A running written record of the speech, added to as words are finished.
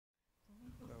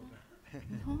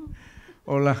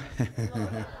Hola.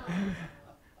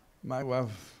 My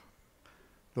wife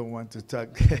don't want to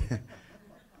talk.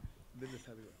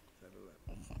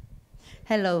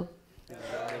 Hello.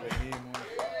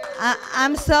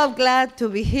 I'm so glad to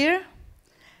be here,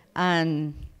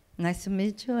 and nice to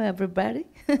meet you, everybody.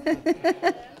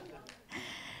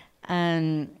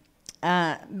 And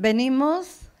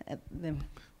venimos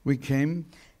We came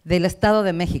del Estado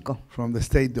de México. from the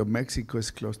state of Mexico.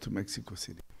 It's close to Mexico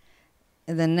City.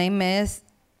 The name is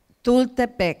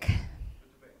Tultepec.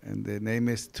 And the name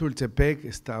is Tultepec,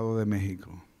 Estado de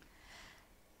Mexico.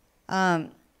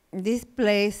 This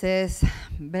place is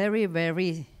very,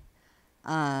 very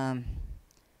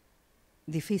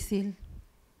difícil.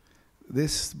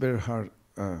 This is a very hard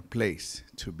place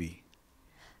to be.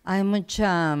 Hay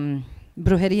mucha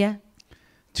brujería,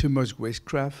 Too much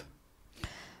witchcraft.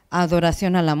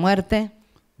 adoración a la muerte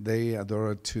They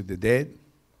adore to the dead.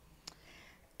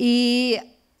 y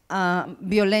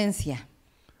violencia.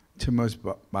 Too much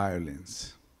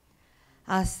violence.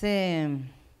 Hace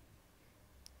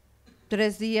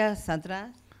 3 días atrás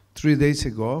 3 days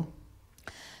ago,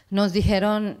 nos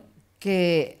dijeron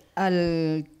que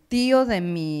al tío de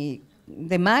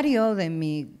Mario, de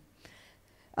mi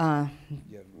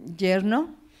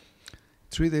yerno,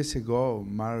 3 days ago,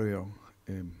 Mario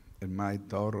and my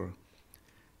daughter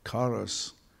called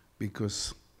us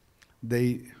because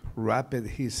they raped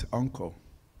his uncle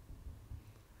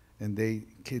and they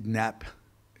kidnapped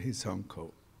his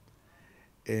uncle.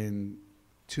 And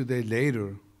 2 days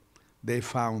later, they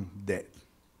found dead.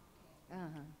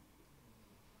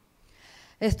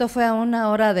 esto fue a 1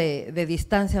 hora de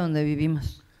distancia donde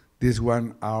vivimos. This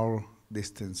 1 hour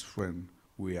distance from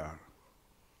we are.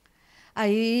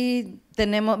 Ahí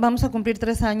vamos a cumplir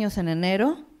 3 años en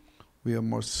enero. We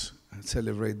almost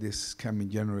celebrate this coming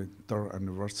January 3rd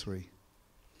anniversary.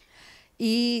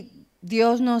 Y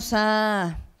Dios nos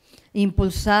ha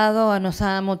impulsado, nos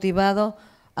ha motivado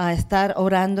a estar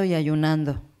orando y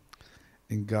ayunando.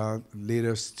 And God led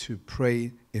us to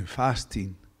pray and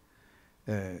fasting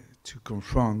to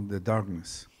confront the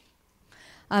darkness.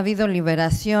 Ha habido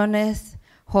liberaciones,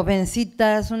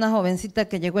 jovencitas, una jovencita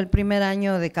que llegó el primer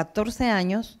año de 14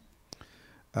 años,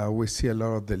 We see a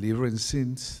lot of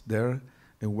deliverances there,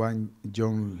 and one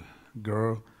young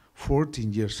girl,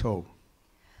 14 years old,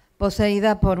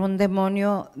 poseída por un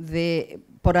demonio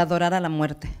por adorar a la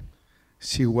muerte.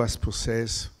 she was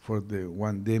possessed for the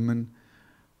one demon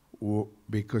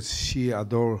because she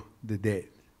adored the dead.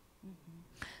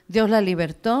 Dios la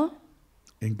libertó.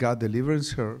 And God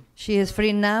delivers her, She is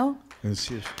free now. and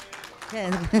she,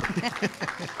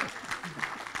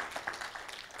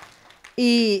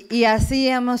 Y así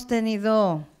hemos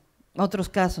tenido otros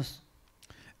casos.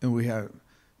 and we have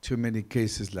too many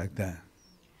cases like that.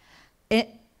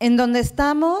 En donde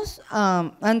estamos,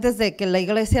 antes de que la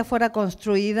iglesia fuera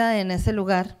construida en ese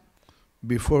lugar,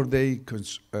 Before they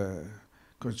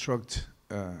construct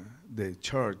the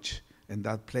church in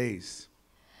that place,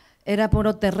 era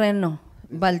puro terreno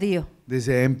baldío. there's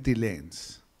empty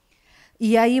lands.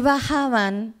 Y ahí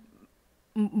bajaban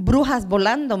brujas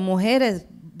volando, mujeres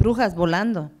brujas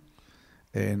volando.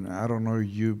 And I don't know if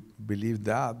you believe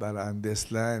that, but on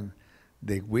this land,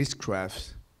 the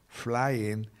witchcraft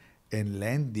flying and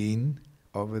landing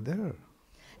over there.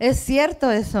 Es cierto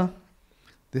eso.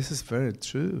 This is very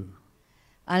true.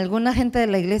 Alguna gente de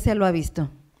la iglesia lo ha visto.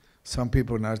 Some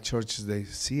people in our churches, they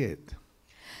see it.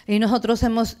 Y nosotros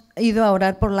hemos ido a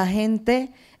orar por la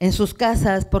gente en sus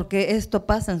casas porque esto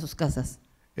pasa en sus casas.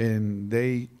 And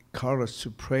they call us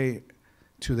to pray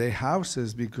to their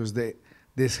houses because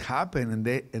this happened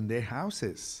in their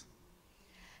houses.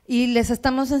 Y les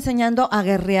estamos enseñando a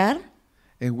guerrear,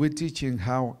 And we're teaching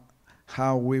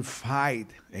how we fight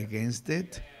against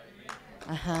it.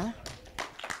 ajá,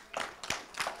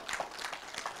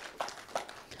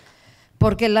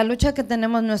 porque la lucha que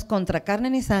tenemos no es contra carne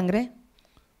ni sangre,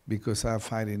 Because our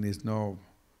fighting is not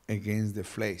against the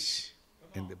flesh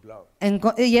and the blood.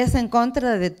 y es en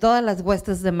contra de todas las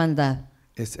huestes de maldad.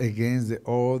 It's against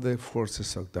all the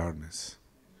forces of darkness.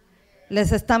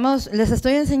 Les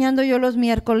estoy enseñando yo los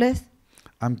miércoles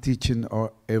I'm teaching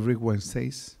every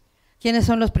Wednesdays quiénes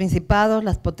son los principados,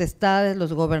 las potestades,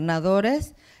 los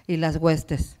gobernadores y las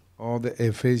huestes. all the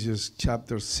Ephesians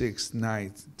chapter 6,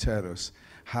 9 tell us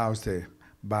how's the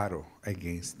battle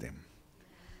against them.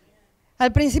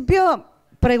 Al principio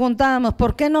preguntábamos,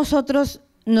 ¿por qué nosotros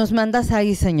nos mandas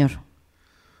ahí, Señor?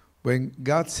 When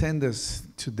God sent us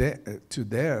to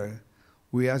there,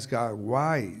 we ask God,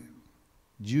 why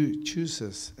you choose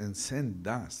us and send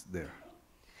us there?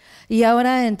 Y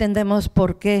ahora entendemos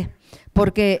por qué.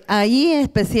 Porque ahí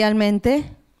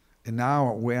especialmente And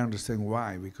now we understand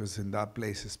why, because in that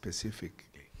place specifically,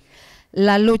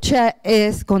 La lucha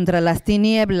es contra las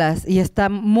tinieblas y está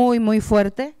muy, muy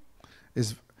fuerte.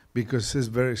 it's because it's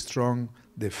very strong,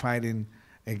 the fighting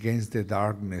against the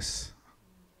darkness.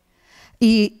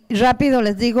 Y rápido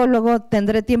les digo, luego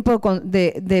tendré tiempo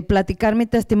de platicar mi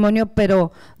testimonio,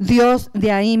 pero Dios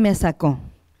de ahí me sacó.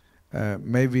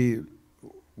 Maybe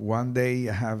one day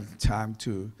I have time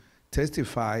to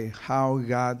testify how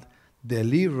God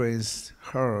delivers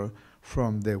her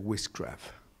from the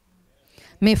witchcraft.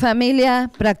 Mi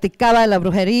familia practicaba la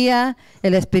brujería,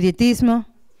 el espiritismo.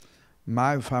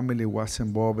 My family was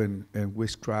involved in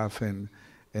witchcraft and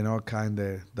all kind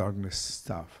of darkness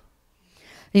stuff.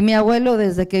 Y mi abuelo,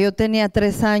 desde que yo tenía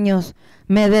 3 años,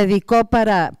 me dedicó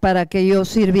para que yo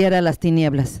sirviera a las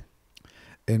tinieblas.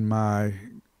 And my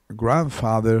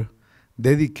grandfather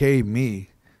dedicated me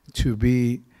to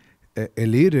be a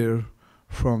leader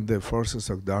from the forces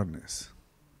of darkness.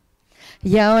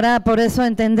 Y ahora por eso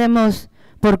entendemos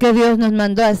por qué Dios nos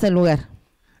mandó a ese lugar.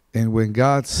 And when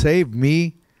God saved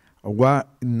me,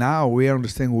 now we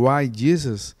understand why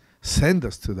Jesus sent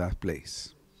us to that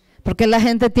place. Porque la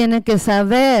gente tiene que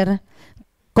saber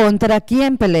contra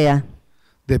quién pelea.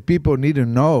 The people need to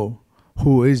know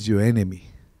who is your enemy.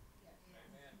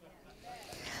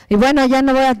 Y bueno, ya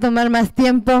no voy a tomar más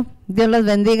tiempo. Dios los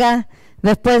bendiga.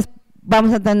 Después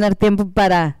vamos a tener tiempo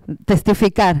para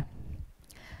testificar.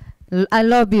 I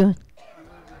love you.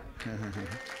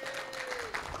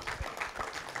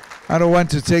 I don't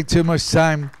want to take too much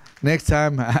time. Next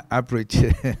time I preach.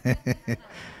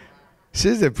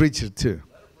 She's a preacher too.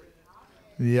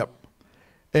 Yep.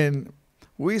 And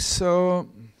we so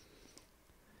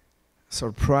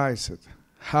surprised at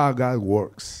how God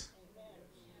works.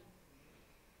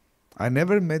 I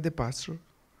never met the pastor.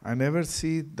 I never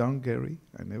see Don Gary.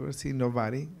 I never see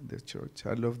nobody in the church.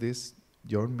 I love this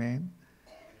young man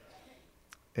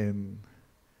and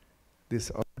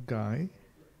this other guy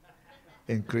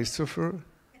and Christopher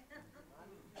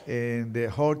and the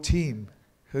whole team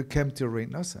who came to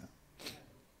Reynosa.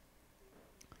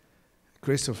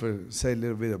 Christopher said a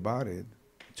little bit about it.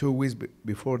 2 weeks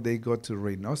before they got to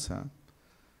Reynosa,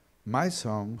 my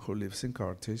son, who lives in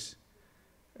Carthage,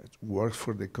 works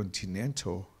for the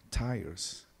Continental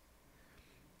Tires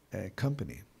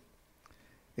company.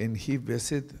 And he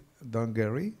visited Don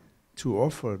Gary to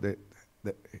offer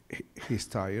his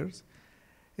tires.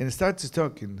 And started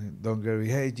talking, Don Gary,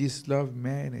 hey, Jesus loves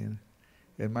man.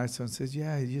 And my son says,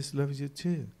 yeah, he just loves you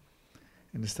too.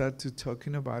 And started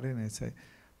talking about it, and I said,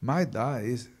 my dad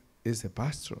is a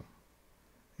pastor,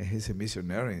 and he's a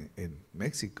missionary in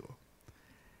Mexico.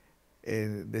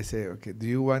 And they say, okay, do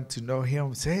you want to know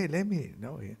him? Say, hey, let me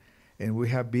know him. And we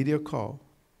have video call.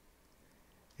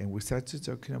 And we started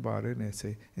talking about it, and I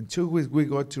say, in 2 weeks we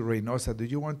go to Reynosa. Do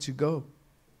you want to go?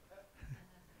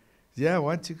 Yeah, I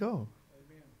want to go.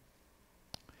 Amen.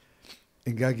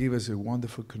 And God gave us a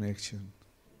wonderful connection.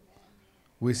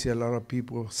 We see a lot of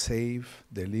people saved,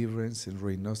 deliverance in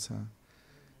Reynosa.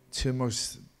 Too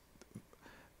much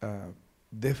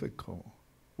difficult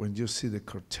when you see the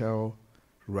cartel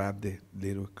rob the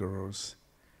little girls.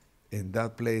 In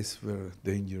that place were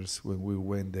dangerous. When we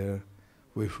went there,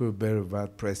 we felt very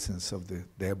bad presence of the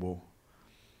devil.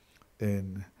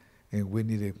 And we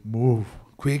need to move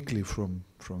quickly from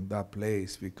that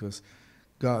place because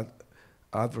God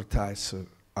advertised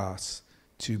us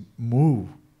to move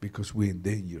because we're in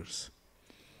dangers.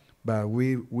 But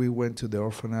we went to the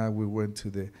orphanage, we went to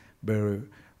the very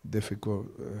difficult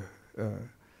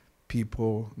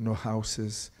people, no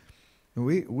houses. And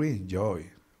we enjoy.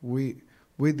 We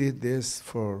did this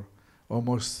for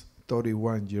almost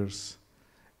 31 years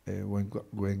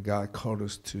when God called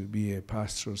us to be a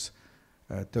pastors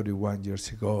 31 years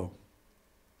ago.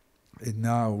 And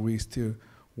now we're still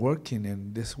working,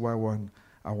 and this is why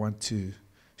I want to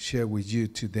share with you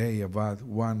today about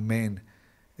one man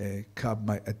caught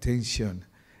my attention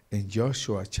in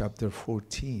Joshua chapter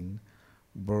 14,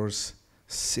 verse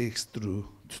 6 through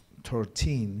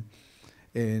 13.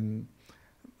 And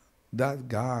that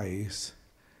guy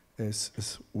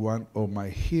is one of my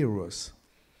heroes.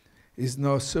 He's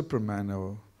not Superman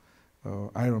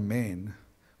or Iron Man.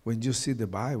 When you see the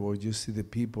Bible, you see the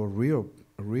people,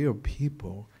 real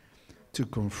people, to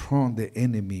confront the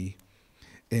enemy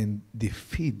and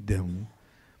defeat them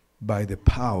by the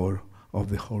power of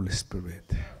the Holy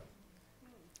Spirit.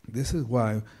 This is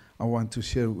why I want to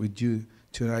share with you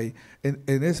tonight. And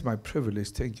it's my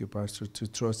privilege, thank you, Pastor, to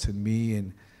trust in me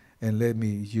and let me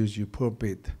use your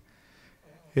pulpit.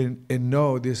 And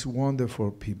know these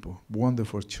wonderful people,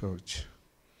 wonderful church.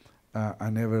 I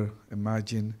never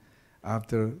imagined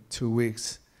after 2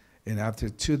 weeks And after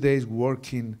 2 days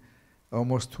working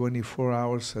almost 24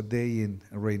 hours a day in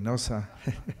Reynosa,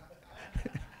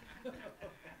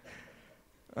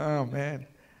 oh man,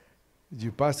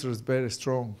 your pastor is very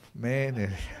strong,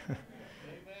 man.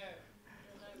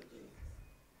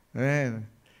 Man,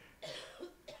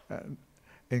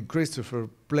 and Christopher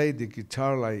played the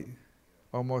guitar like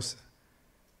almost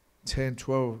 10,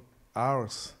 12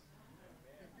 hours.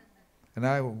 And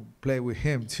I will play with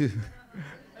him too.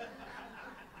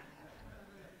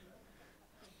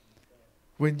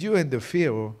 When you're in the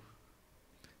field,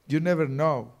 you never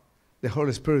know the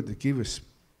Holy Spirit to give us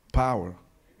power.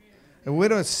 And we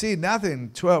don't see nothing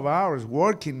in 12 hours,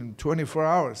 working in 24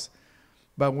 hours.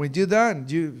 But when you're done,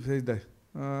 you say that,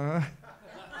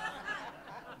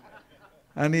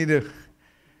 I need a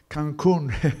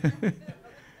Cancun.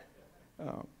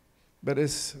 But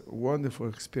it's a wonderful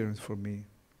experience for me.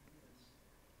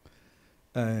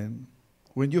 And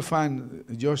when you find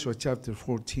Joshua chapter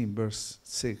 14, verse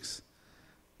 6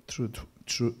 through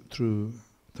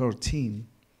 13,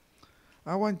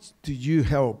 I want you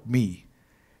help me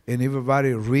and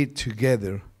everybody read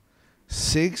together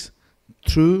 6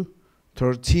 through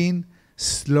 13,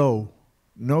 slow.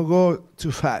 No go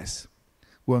too fast.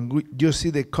 When you see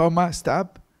the comma,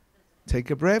 stop, take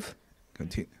a breath,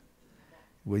 continue.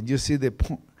 When you see the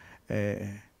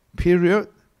period,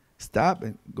 stop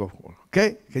and go forward.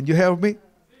 Okay? Can you help me?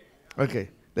 Okay,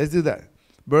 let's do that.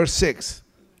 Verse 6.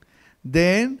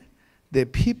 Then the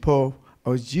people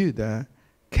of Judah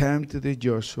came to the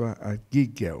Joshua at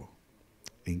Gilgal,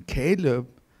 and Caleb,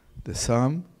 the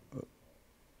son,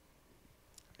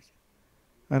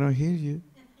 I don't hear you.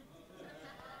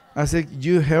 I said,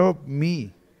 you help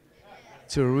me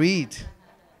to read.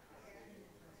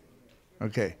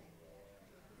 Okay.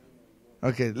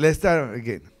 Okay, let's start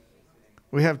again.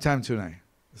 We have time tonight.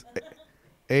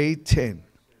 8:10.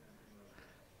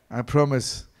 I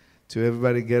promise to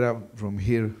everybody get up from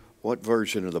here. What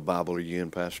version of the Bible are you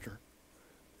in, Pastor?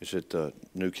 Is it the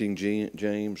New King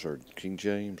James or King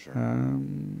James? Or?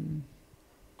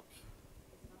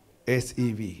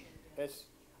 SEV.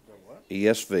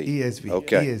 ESV. ESV.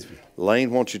 Okay. ESV.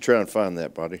 Lane, why don't you try and find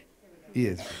that, buddy?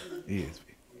 ESV. ESV.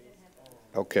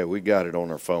 Okay, we got it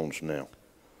on our phones now.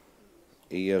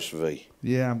 ESV.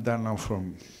 Yeah, I'm done now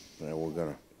from. Now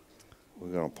we're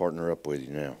gonna partner up with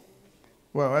you now.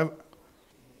 Well,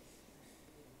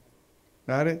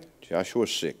 got it? Joshua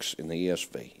 6 in the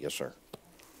ESV. Yes, sir.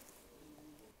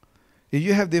 If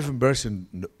you have different version,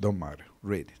 don't matter.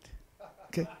 Read it.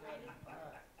 Okay?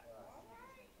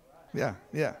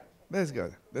 Yeah. Let's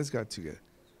go. Let's go together.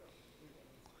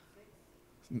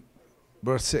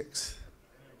 Verse 6.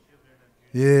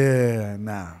 Yeah,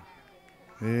 now.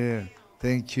 Yeah,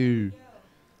 thank you.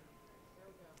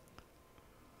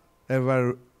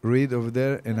 Everybody read over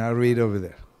there, and I read over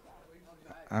there.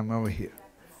 I'm over here.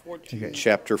 Okay.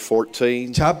 Chapter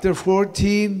 14. Chapter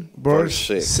 14, verse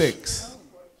 6.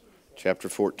 Chapter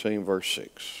 14, verse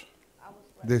 6.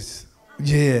 This,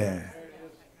 yeah.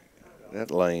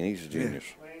 That Lane, he's a genius.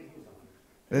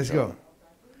 Let's go.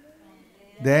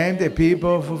 Then the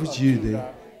people of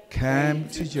Judah came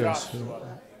to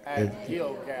Joshua at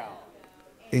Gilgal.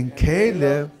 And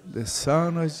Caleb, the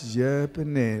son of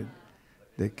Jephunneh,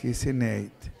 the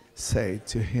Kenizzite, said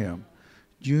to him,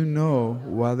 you know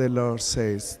what the Lord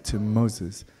says to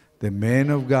Moses, the man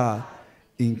of God,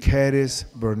 in Kadesh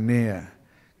Barnea,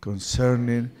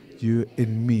 concerning you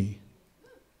and me.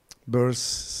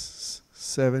 Verse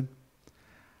 7.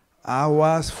 I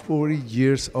was 40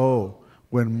 years old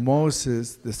when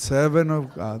Moses, the servant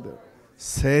of God,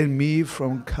 sent me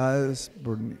from Kadesh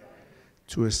Barnea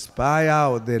to spy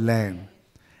out the land,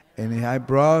 and I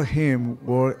brought him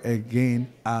word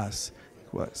again as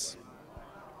it was.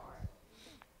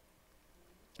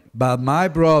 But my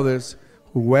brothers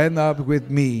who went up with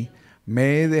me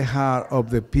made the heart of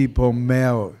the people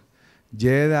melt,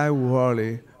 yet I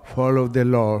wholly followed the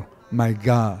Lord my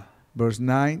God. Verse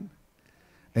 9.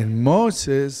 And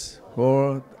Moses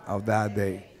heard of that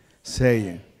day,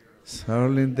 saying,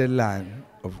 certainly the land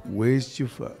of which you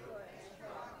fell.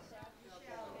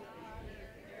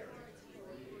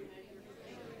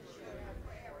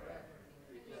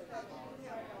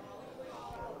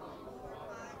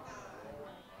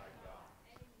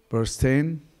 Verse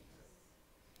 10.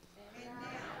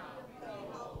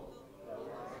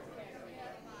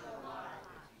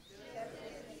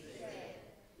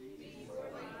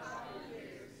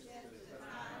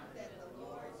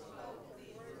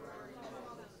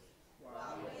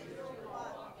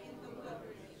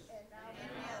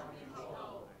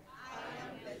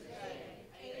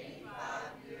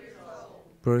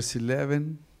 Verse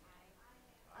 11.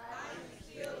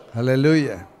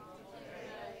 Hallelujah.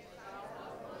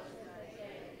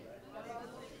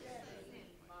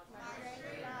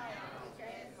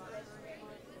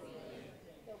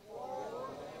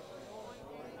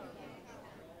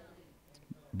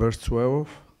 verse 12.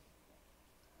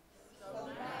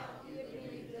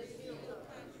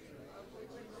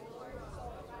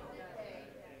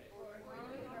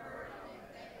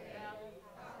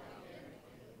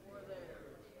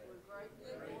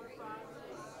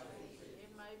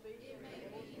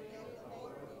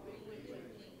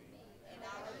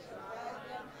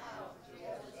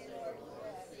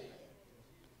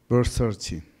 Verse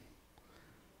 13.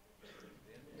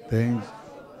 Thanks.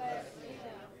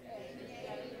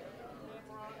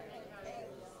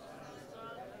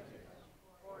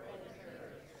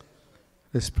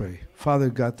 Let's pray. Father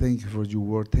God, thank you for your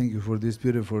word. Thank you for this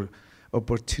beautiful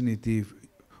opportunity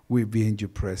we be in your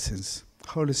presence.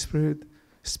 Holy Spirit,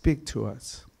 speak to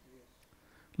us.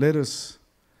 Let us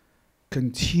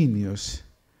continue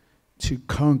to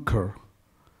conquer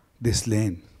this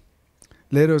land.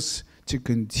 Let us to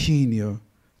continue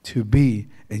to be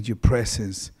in your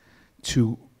presence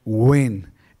to win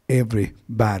every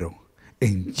battle.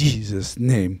 In Jesus'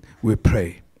 name we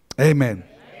pray. Amen.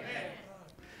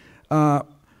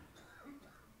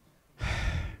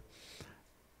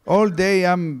 All day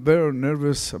I'm very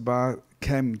nervous about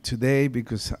camp today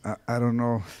because I don't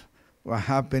know what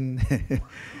happened.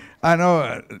 I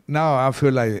know now I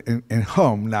feel like in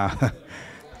home now.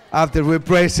 After we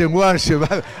praise and worship,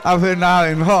 I feel now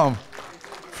in home.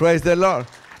 Praise the Lord.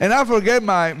 And I forget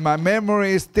my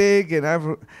memory stick, and I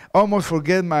almost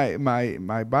forget my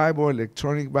Bible,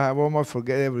 electronic Bible, almost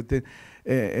forget everything.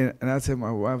 And I said,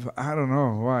 my wife, I don't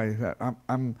know why.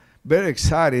 I'm very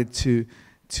excited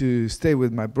to stay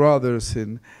with my brothers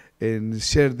and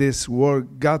share this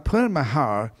word God put in my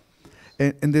heart.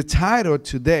 And the title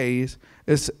today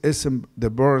is the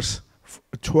verse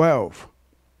 12.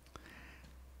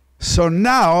 So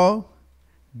now,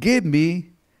 give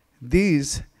me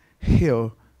this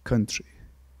hill country.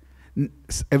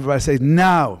 Everybody say,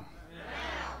 now.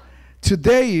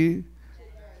 Today,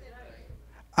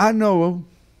 I know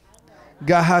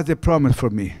God has a promise for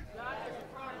me.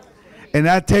 And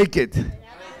I take it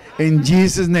in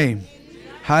Jesus' name.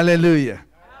 Hallelujah.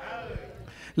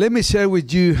 Let me share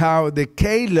with you how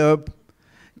Caleb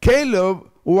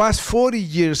was 40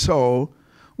 years old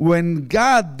when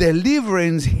God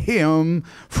delivered him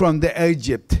from the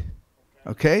Egypt.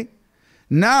 Okay?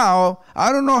 Now,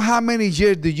 I don't know how many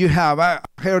years do you have. I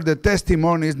heard the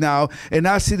testimonies now, and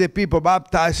I see the people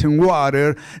baptized in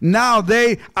water. Now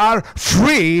they are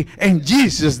free in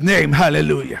Jesus' name.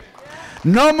 Hallelujah.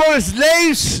 No more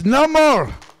slaves, no more.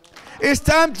 It's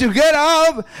time to get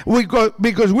out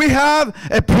because we have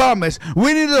a promise.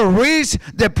 We need to reach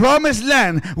the promised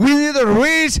land. We need to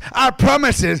reach our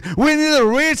promises. We need to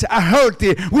reach our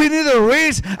healthy. We need to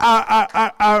reach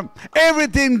our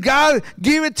everything God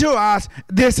give it to us.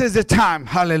 This is the time.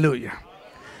 Hallelujah.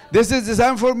 This is the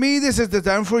time for me. This is the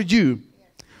time for you.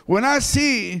 When I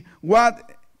see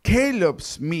what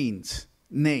Caleb's means,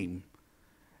 name,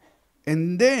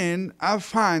 and then I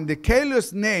find the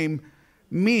Caleb's name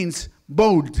means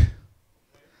bold.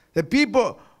 The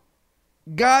people,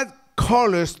 God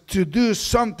called us to do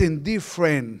something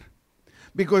different.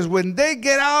 Because when they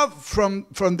get out from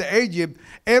the Egypt,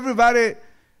 everybody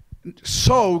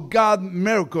saw God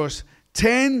miracles.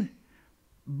 10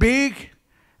 big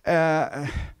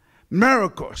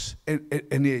miracles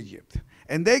in Egypt.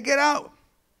 And they get out.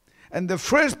 And the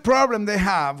first problem they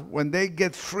have when they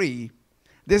get free,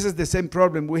 this is the same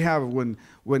problem we have when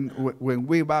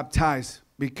we baptize.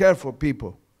 Be careful,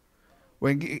 people.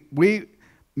 When we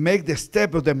make the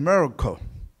step of the miracle,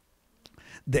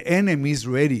 the enemy is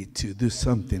ready to do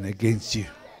something against you.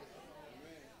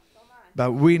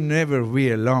 But we never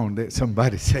be alone, that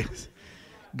somebody says.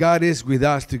 God is with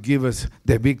us to give us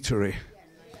the victory.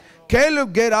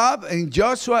 Caleb get up, and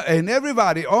Joshua and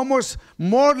everybody, almost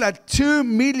more than 2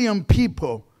 million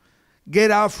people,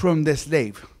 get out from the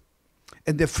slave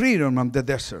and the freedom of the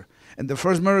desert. And the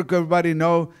first miracle, everybody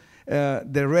know,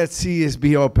 the Red Sea is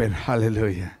be open.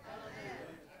 Hallelujah.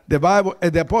 The Bible,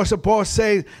 the Apostle Paul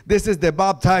says, this is the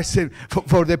baptizing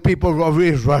for the people of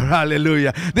Israel.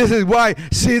 Hallelujah. This is why,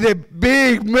 see the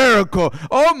big miracle.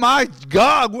 Oh my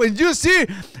God. When you see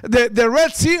the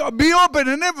Red Sea be open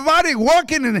and everybody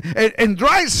walking in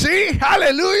dry sea.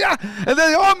 Hallelujah. And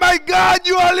then, oh my God,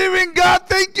 you are living God.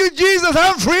 Thank you, Jesus.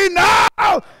 I'm free now.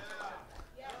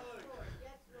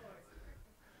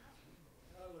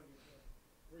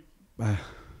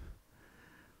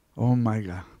 Oh my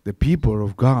God. The people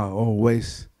of God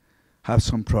always have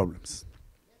some problems.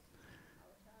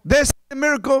 They see a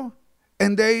miracle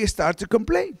and they start to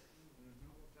complain.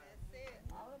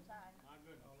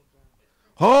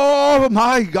 Oh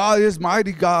my God is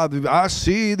mighty God. I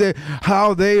see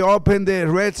how they open the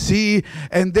Red Sea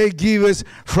and they give us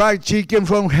fried chicken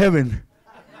from heaven.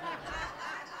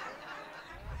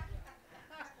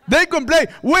 They complain,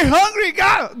 we're hungry,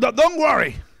 God. Don't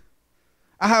worry.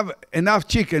 I have enough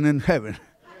chicken in heaven.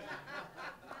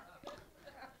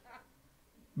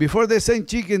 Before they sent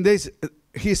chicken,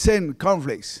 he sent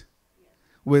cornflakes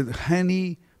with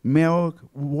honey, milk,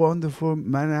 wonderful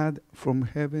manna from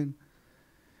heaven.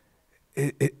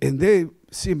 And they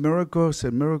see miracles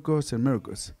and miracles and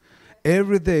miracles.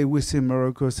 Every day we see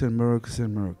miracles and miracles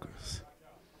and miracles.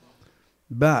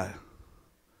 But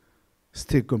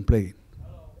still complain.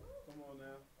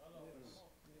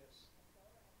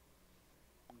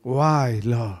 Why,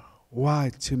 Lord?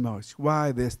 Why too much?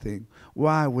 Why this thing?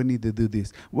 Why we need to do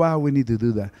this? Why we need to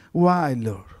do that? Why,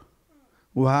 Lord?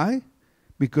 Why?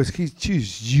 Because He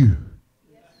chooses you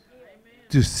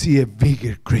to see a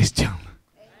bigger Christian.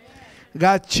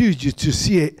 God chooses you to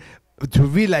see it, to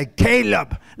be like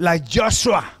Caleb, like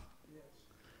Joshua.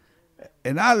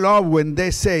 And I love when they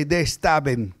say they stop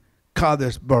in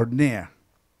Kadesh Barnea.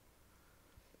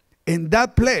 In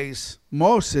that place,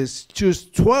 Moses chose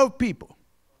 12 people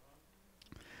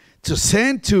to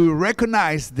send to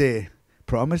recognize the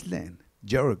promised land,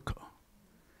 Jericho.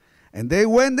 And they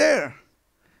went there.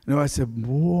 And I said,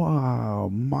 wow,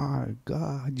 my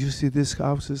God, you see these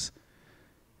houses?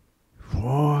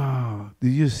 Wow,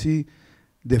 did you see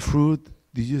the fruit?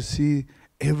 Did you see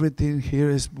everything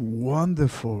here is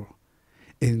wonderful?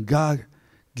 And God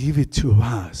give it to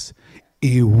us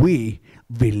if we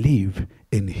believe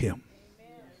in Him.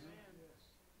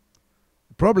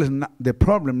 The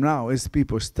problem now is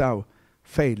people start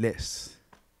faithless.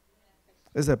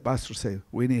 As the pastor said,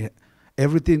 we need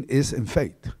everything is in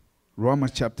faith.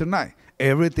 Romans chapter 9.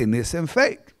 Everything is in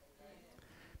faith.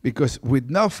 Because with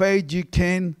no faith you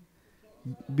can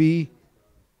be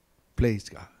pleased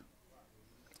God.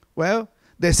 Well,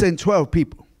 they sent 12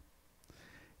 people.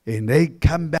 And they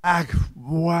come back.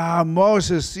 Wow,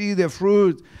 Moses, see the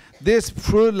fruit. This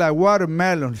fruit like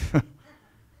watermelon.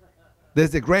 There's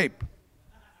the grape.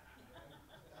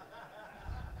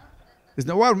 It's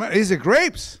not watermelon, it's the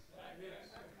grapes.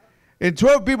 And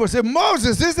 12 people said,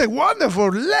 Moses, this is a wonderful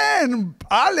land.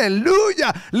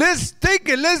 Hallelujah. Let's take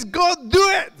it. Let's go do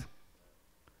it.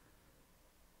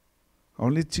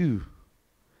 Only 2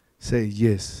 say,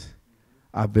 yes,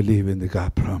 I believe in the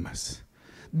God promise.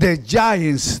 The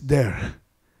giants there.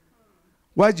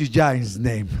 What's your giant's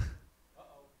name?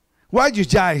 What's your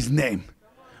giant's name?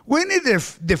 We need to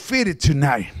defeat it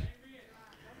tonight.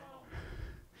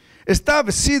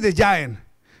 Stop, see the giant.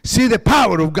 See the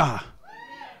power of God.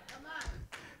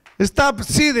 Stop,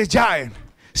 see the giant.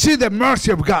 See the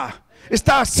mercy of God.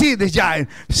 Stop, see the giant.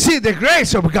 See the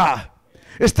grace of God.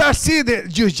 Start see the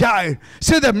giant.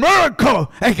 See the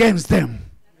miracle against them.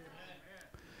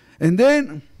 And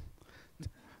then,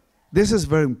 this is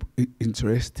very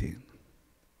interesting.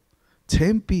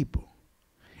 10 people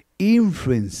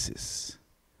influences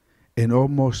in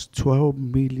almost 12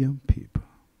 million people.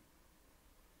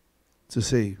 To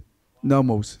say, no,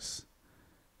 Moses,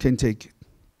 can't take it.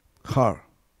 Hard.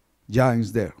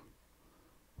 Giants there.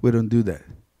 We don't do that.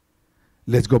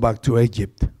 Let's go back to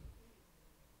Egypt.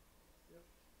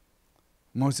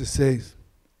 Moses says,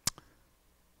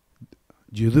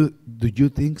 do you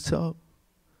think so?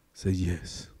 Say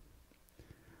yes.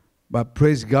 But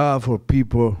praise God for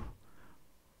people.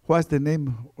 What's the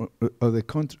name of the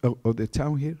country of the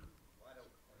town here?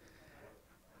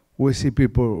 We see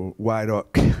people White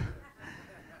Oak.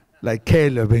 Like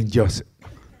Caleb and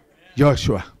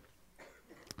Joshua.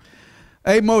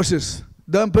 Hey, Moses,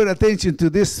 don't pay attention to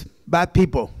these bad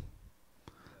people.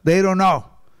 They don't know.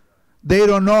 They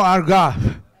don't know our God.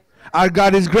 Our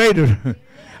God is greater.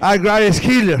 Our God is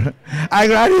healer. Our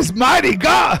God is mighty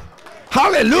God.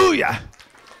 Hallelujah.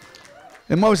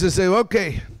 And Moses said,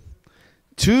 okay,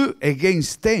 2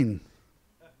 against 10.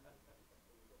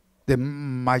 The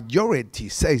majority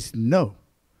says no,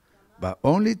 but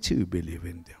only 2 believe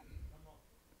in them.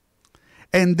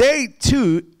 And they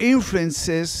too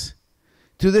influences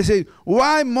to they say,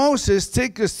 why Moses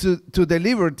take us to the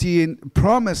liberty and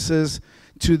promises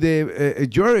to the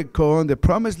Jericho and the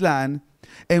promised land,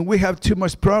 and we have too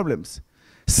much problems.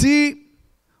 See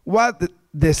what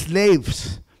the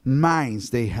slaves' minds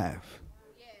they have.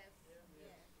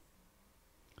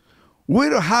 We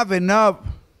don't have enough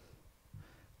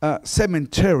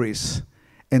cemeteries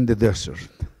in the desert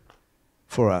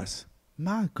for us.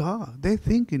 My God, they're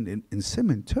thinking in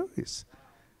cemeteries.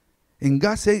 And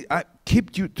God said, I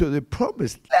keep you to the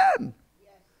promised land.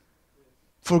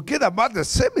 Forget about the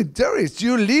cemeteries.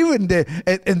 You live in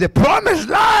the promised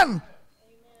land.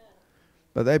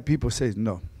 But that people say,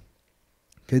 no,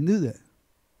 can do that.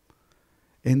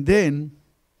 And then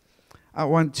I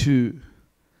want to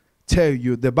tell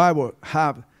you, the Bible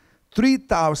have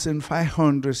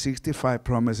 3,565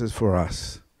 promises for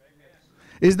us.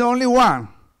 It's the only one,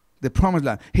 the promised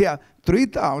land. Here,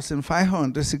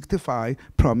 3,565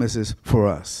 promises for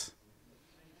us.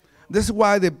 This is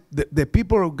why the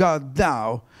people of God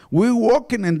now, we're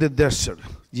walking in the desert,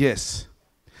 yes.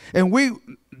 And we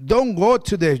don't go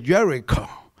to the Jericho.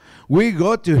 We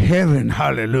go to heaven,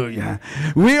 hallelujah.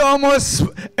 We almost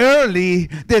early,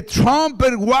 the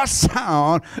trumpet was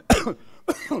sound,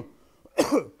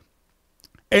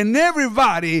 and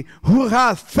everybody who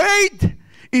has faith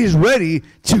is ready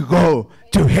to go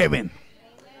to heaven.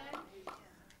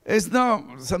 It's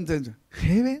not something,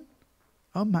 heaven?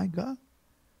 Oh my God.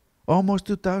 Almost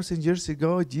 2,000 years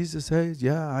ago, Jesus says,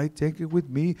 yeah, I take it with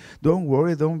me. Don't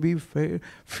worry, don't be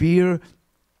fear.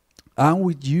 I'm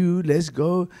with you. Let's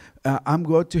go. I'm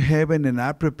going to heaven and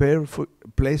I prepare a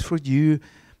place for you.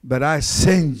 But I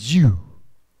send you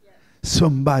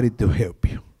somebody to help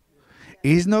you.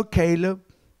 It's not Caleb.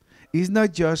 It's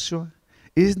not Joshua.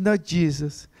 It's not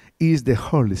Jesus. It's the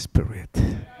Holy Spirit.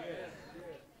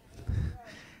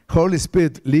 Holy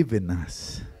Spirit lives in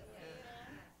us.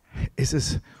 It's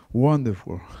just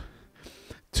wonderful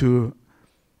to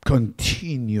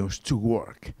continue to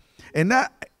work. And I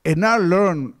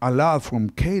learned a lot from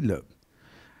Caleb.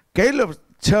 Caleb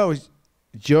tells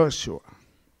Joshua,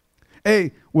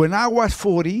 hey, when I was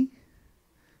 40,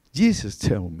 Jesus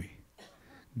told me,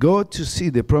 go to see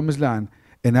the promised land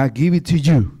and I'll give it to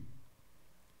you.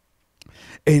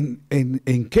 And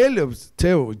Caleb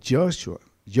tells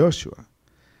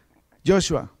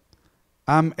Joshua,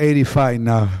 I'm 85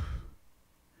 now.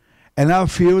 And I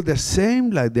feel the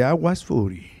same like I was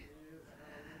 40.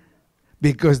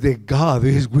 Because the God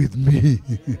is with me.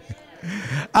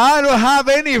 I don't have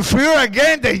any fear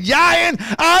against the giant.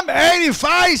 I'm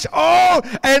 85 years old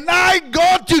and I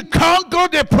go to conquer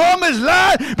the promised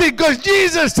land because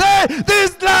Jesus said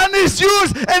this land is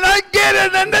yours and I get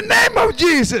it in the name of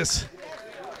Jesus.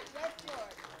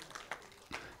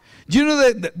 You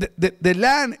know the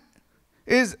land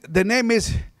is, the name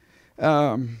is,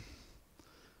 let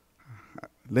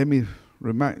me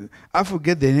remind, I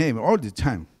forget the name all the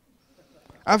time.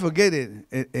 I forget it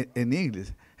in English.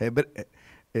 But,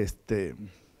 okay,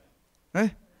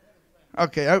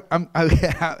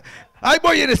 ahí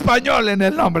voy en español en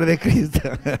el nombre de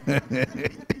Cristo.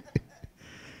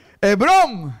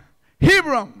 Hebron,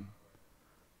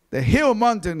 the hill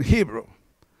mountain Hebron.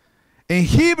 And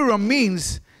Hebron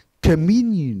means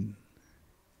communion.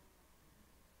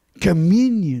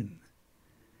 Communion.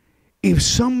 If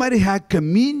somebody had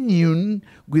communion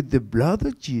with the blood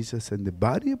of Jesus and the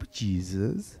body of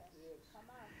Jesus,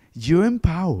 you're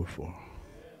powerful.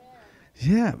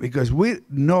 Yeah, because we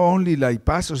not only, like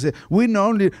Pastor said, we not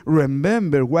only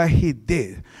remember what he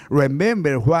did,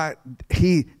 remember what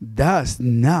he does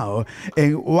now,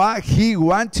 and what he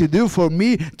wants to do for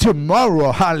me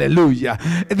tomorrow. Hallelujah.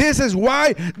 This is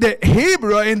why the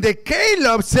Hebrew and the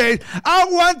Caleb said, I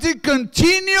want to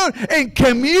continue in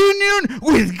communion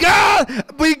with God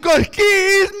because he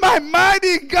is my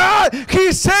mighty God.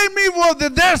 He saved me for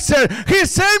the desert. He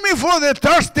saved me for the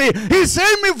thirsty. He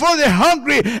saved me for the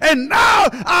hungry. And now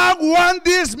I want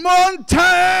this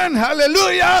mountain.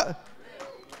 Hallelujah.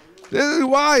 This is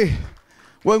why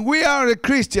when we are a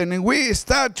Christian and we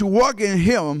start to walk in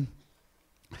him,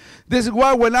 this is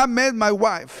why when I met my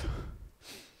wife,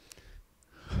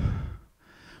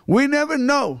 we never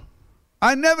know.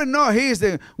 I never know he's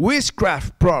the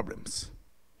witchcraft problems.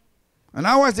 And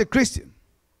I was a Christian.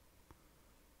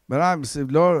 But I said,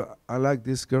 Lord, I like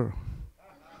this girl.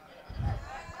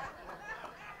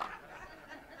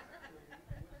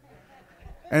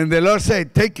 And the Lord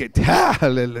said, take it.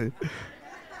 Hallelujah.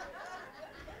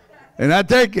 And I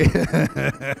take it.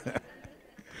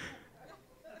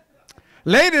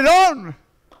 Later on,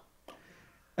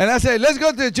 and I said, let's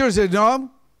go to the church. I said,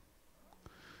 no.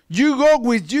 You go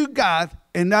with your God,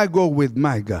 and I go with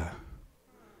my God.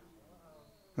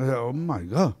 I said, oh my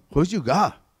God, who's your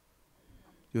God?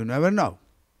 You never know.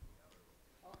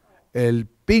 El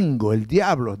pingo, el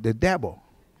diablo, the devil.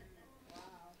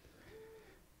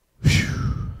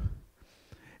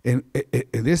 And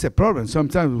there's a problem.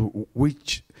 Sometimes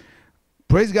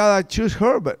praise God, I choose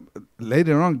her, but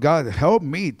later on, God helped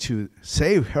me to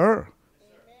save her.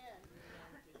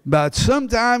 But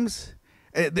sometimes,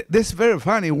 this is very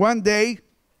funny. One day,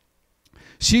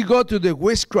 she go to the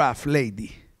witchcraft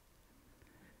lady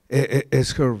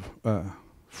as her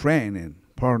friend and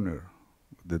partner.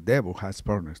 The devil has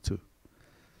partners too.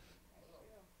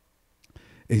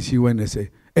 And she went and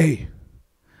said, hey,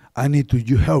 I need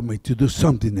you help me to do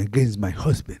something against my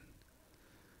husband.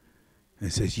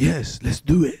 And says, yes, let's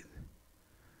do it.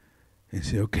 And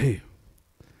say, okay,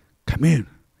 come in.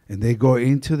 And they go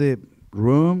into the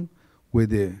room with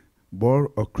the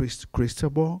board of crystal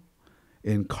ball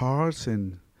and cards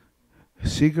and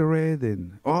cigarette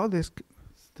and all these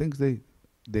things. They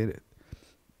did it.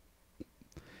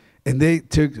 And they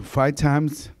took 5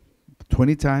 times,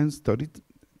 20 times,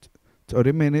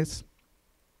 30 minutes.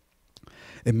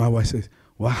 And my wife says,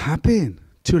 what happened?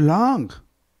 Too long.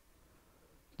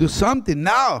 Do something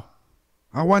now.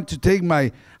 I want to take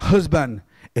my husband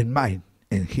and mine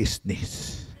and his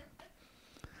niece.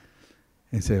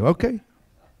 And say, okay.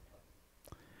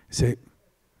 Say,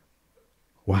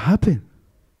 what happened?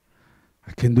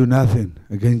 I can do nothing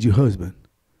against your husband.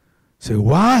 Say,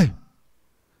 why?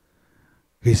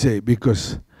 He said,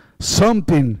 because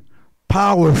something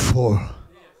powerful.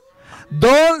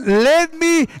 Don't let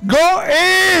me go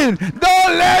in.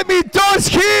 Don't let me touch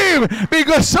him.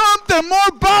 Because something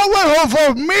more powerful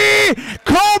for me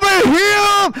cover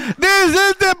him. This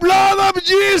is the blood of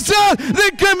Jesus.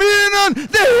 The communion,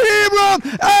 the Hebrew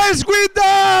is with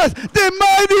us. The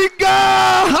mighty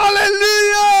God.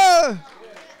 Hallelujah.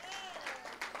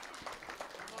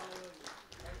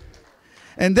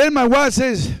 And then my wife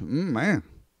says, man,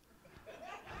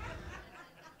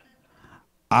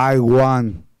 I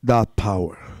want that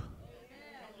power.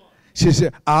 She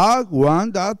said, I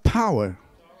want that power.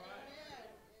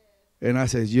 And I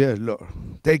said, yes, Lord,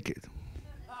 take it.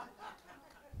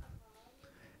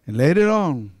 And later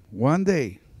on, one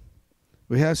day,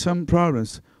 we had some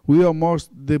problems. We almost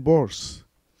divorced.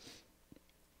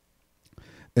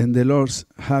 And the Lord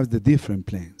has the different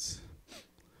plans.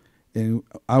 And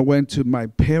I went to my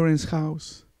parents'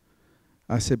 house.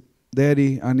 I said,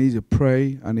 Daddy, I need to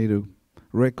pray. I need to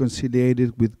reconcile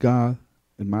it with God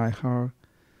in my heart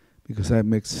because I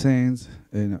make sense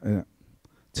and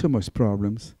too much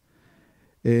problems.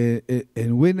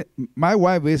 And when my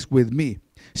wife is with me,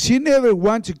 she never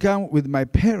wants to come with my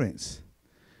parents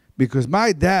because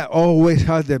my dad always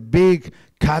has the big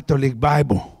Catholic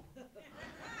Bible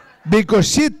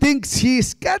because she thinks she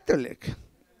is Catholic.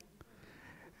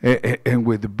 And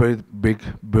with the big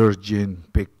virgin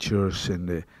pictures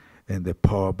and the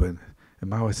Pope and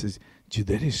my wife says,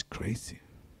 that is crazy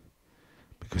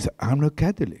because I'm not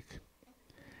Catholic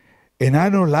and I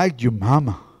don't like your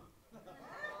mama.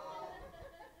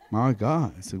 My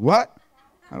God. I said, what?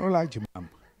 I don't like your mama.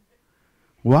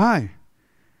 Why?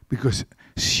 Because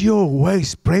she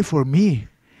always pray for me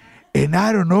and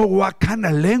I don't know what kind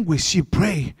of language she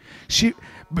pray.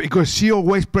 Because she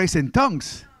always prays in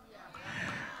tongues.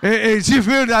 And she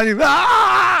feels like,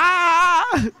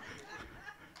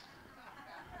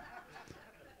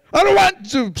 I don't want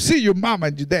to see your mom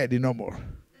and your daddy no more.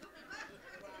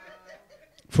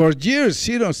 For years,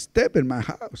 she don't step in my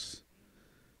house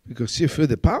because she feel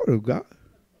the power of God.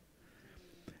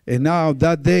 And now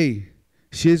that day,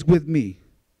 she's with me.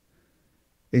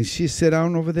 And she sat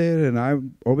down over there, and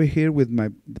I'm over here with my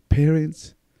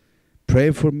parents.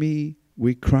 Pray for me.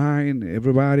 We crying.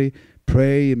 Everybody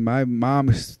pray. And my mom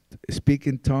is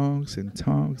speaking tongues and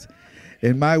tongues.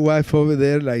 And my wife over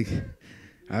there like,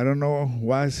 I don't know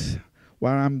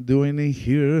what I'm doing in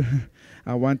here.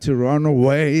 I want to run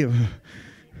away.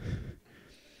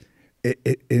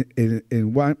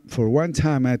 For one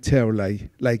time I tell,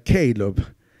 like Caleb,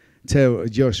 tell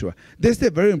Joshua, this is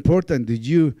very important that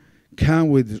you come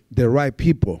with the right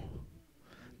people,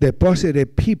 the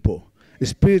positive people, the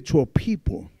spiritual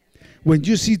people. When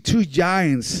you see 2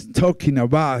 giants talking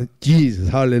about Jesus,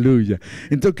 hallelujah,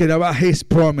 and talking about his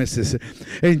promises,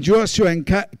 and Joshua and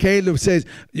Caleb says,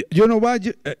 you know what,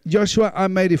 Joshua,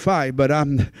 I'm 85, but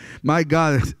my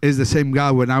God is the same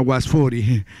God when I was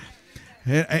 40.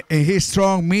 And he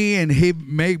strong me, and he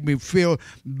made me feel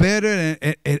better,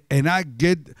 and I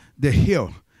get the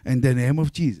hill in the name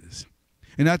of Jesus.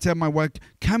 And I tell my wife,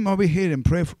 come over here and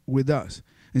pray with us.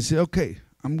 And say, okay,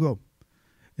 I'm going.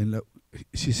 And look,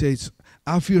 she says,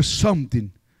 I feel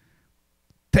something.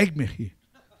 Take me here.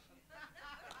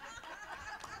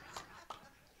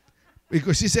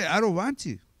 Because she said, I don't want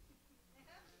you.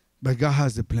 But God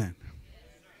has the plan.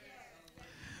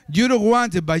 You don't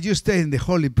want it, but you stay in the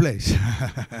holy place.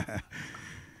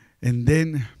 And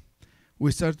then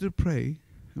we start to pray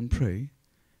and pray.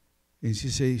 And she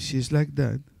says, she's like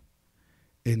that.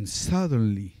 And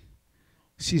suddenly,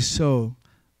 she saw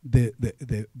the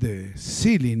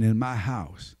ceiling in my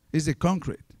house. It's the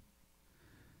concrete.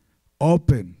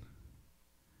 Open.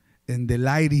 And the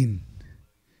lighting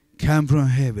come from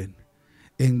heaven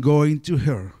and go into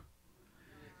her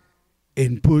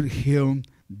and put him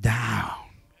down.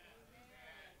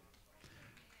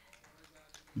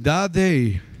 That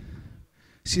day,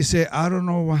 she said, I don't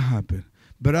know what happened,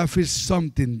 but I feel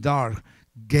something dark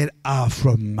get out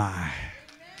from my.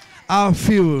 I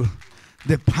feel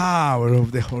the power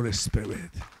of the Holy Spirit.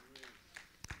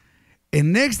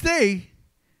 And next day,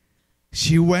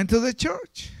 she went to the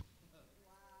church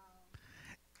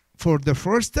for the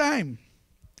first time.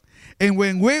 And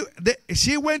when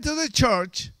she went to the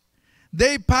church,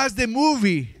 they passed the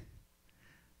movie,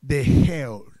 The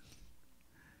Hell.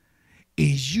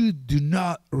 If you do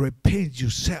not repent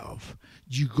yourself,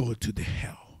 you go to the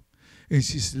hell. And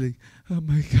she's like, oh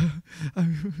my God,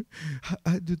 I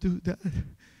had to do that.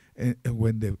 And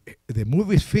when the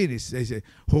movie is finished, they say,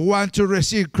 who want to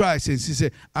receive Christ? And she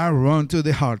said, I run to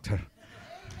the altar.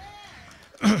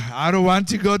 I don't want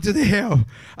to go to the hell.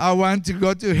 I want to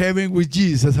go to heaven with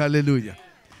Jesus. Hallelujah.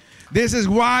 This is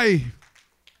why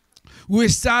we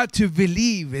start to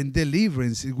believe in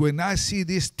deliverance. When I see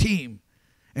this team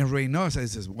in Reynosa, I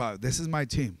says, wow, this is my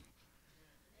team.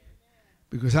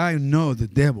 Because I know the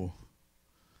devil.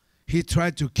 He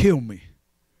tried to kill me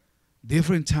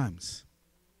different times.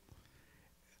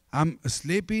 I'm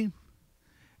sleeping,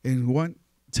 and one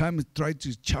time he tried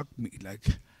to choke me. Like,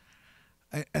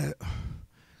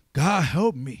 God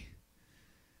help me.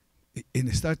 And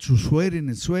I start to sweating,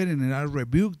 and I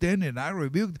rebuked them, and I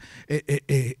rebuked. And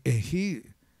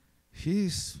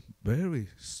he's very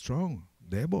strong,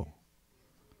 devil.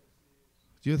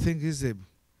 Do you think he's a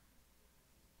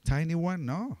tiny one?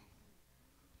 No.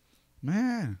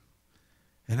 Man.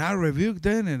 And I rebuked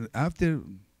them, and after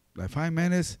like 5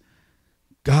 minutes,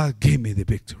 God gave me the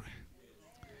victory.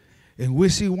 And we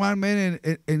see one man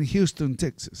in Houston,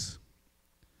 Texas.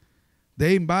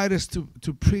 They invite us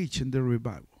to preach in the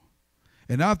revival.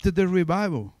 And after the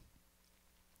revival,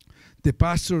 the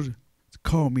pastor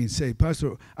called me and said,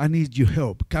 Pastor, I need your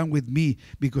help. Come with me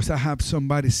because I have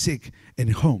somebody sick in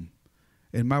home.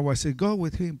 And my wife said, go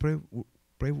with him,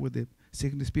 pray with the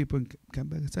sickness people and come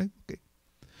back. I said, okay.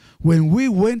 When we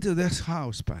went to this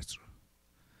house, Pastor,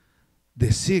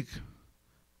 the sick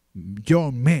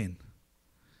young man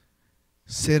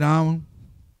sat down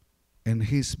in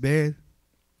his bed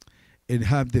and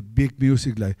have the big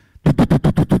music like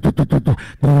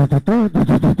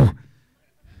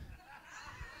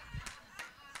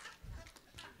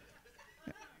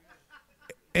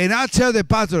and I tell the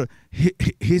pastor,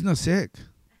 he's not sick.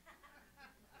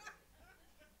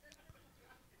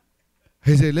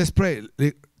 He said, let's pray.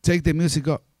 Take the music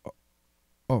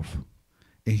off.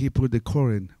 And he put the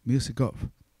current music off.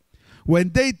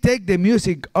 When they take the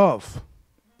music off,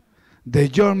 the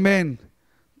young man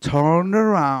turned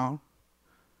around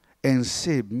and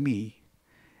said me.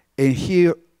 And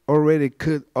he already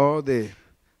cut all the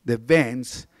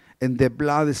veins, and the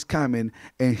blood is coming,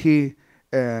 and he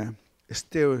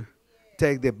still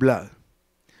take the blood.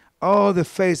 All the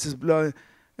face is blood.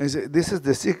 And said, this is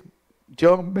the sick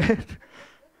young man.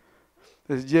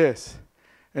 I said, yes.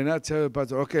 And I tell the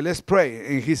pastor, okay, let's pray.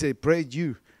 And he said, pray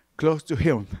you close to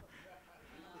him.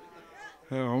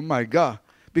 Oh my God.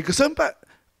 Because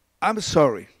I'm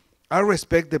sorry. I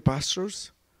respect the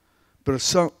pastors, but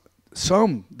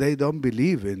some they don't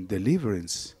believe in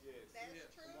deliverance.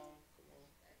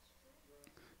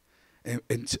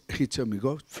 And he told me,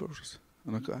 go first.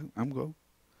 And I'm going.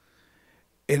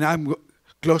 And I'm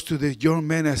close to the young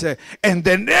man. I say, in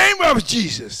the name of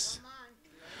Jesus.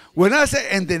 When I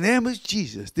say, in the name of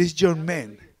Jesus, this young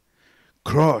man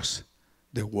crossed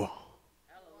the wall.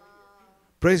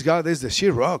 Praise God, there's the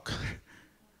sheer rock.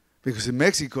 Because in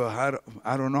Mexico,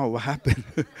 I don't know what happened.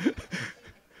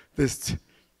 This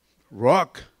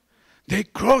rock, they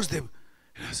crossed them.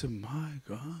 And I said, my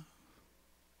God.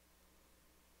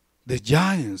 The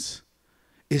giants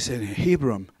is in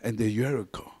Hebron and the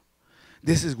Jericho.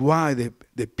 This is why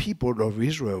the people of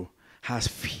Israel has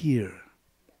fear.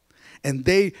 And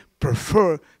they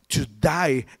prefer to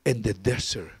die in the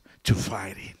desert to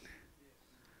fight it.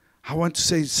 I want to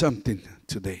say something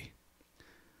today.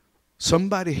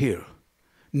 Somebody here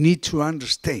need to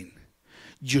understand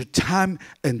your time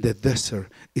in the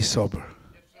desert is over.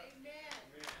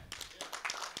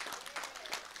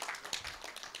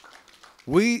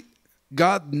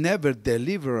 God never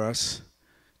deliver us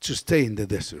to stay in the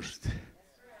desert.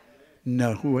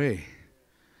 No way.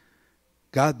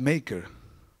 God maker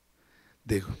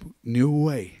the new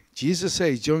way. Jesus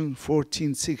says, John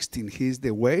 14:16, He is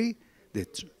the way.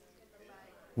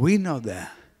 We know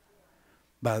that.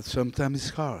 But sometimes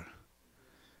it's hard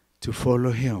to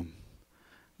follow Him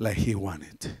like He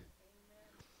wanted.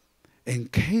 And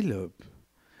Caleb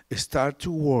start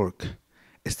to work,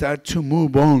 start to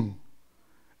move on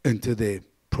into the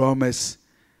promised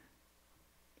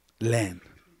land.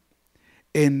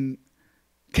 And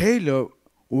Caleb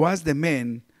was the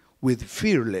man with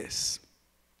fearless,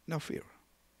 no fear.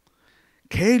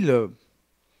 Caleb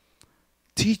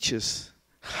teaches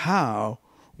how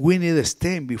we need to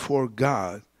stand before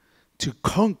God to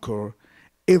conquer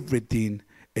everything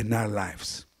in our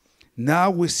lives.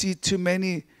 Now we see too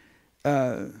many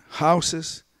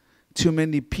houses, too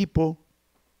many people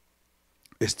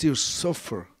still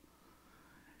suffer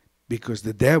because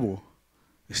the devil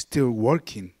is still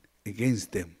working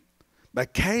against them.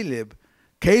 But Caleb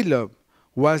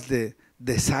was the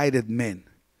decided man.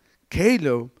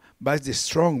 Caleb was the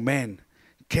strong man.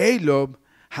 Caleb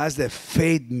has the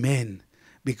faith man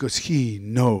because he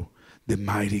know the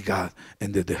mighty God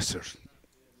in the desert.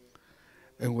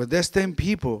 And with these 10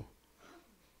 people,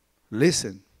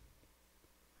 listen,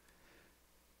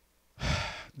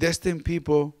 these 10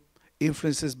 people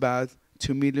influences bad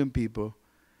 2 million people,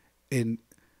 and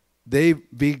they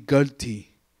be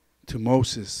guilty to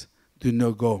Moses, do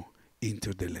not go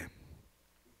into the land.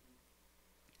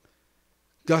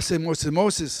 God said,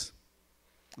 Moses,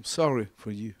 I'm sorry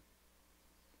for you.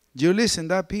 You listen,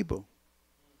 that people,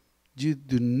 you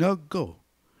do not go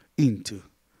into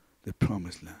the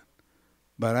promised land.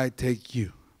 But I take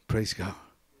you, praise God.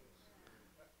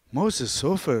 Moses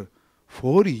suffered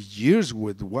 40 years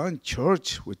with one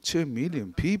church with 2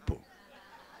 million people.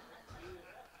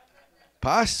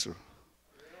 Pastor.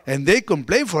 And they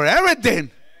complain for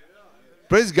everything.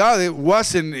 Praise God, it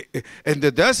was in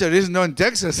the desert, it's not in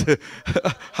Texas.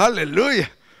 Hallelujah.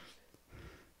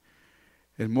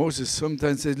 And Moses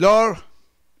sometimes says, Lord,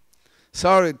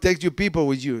 sorry, take your people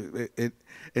with you.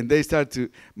 And they start to,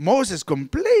 Moses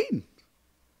complained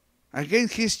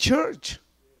against his church.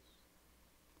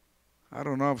 I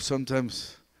don't know if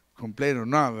sometimes complain or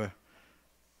not, but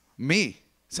me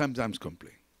sometimes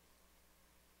complain.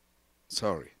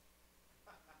 Sorry.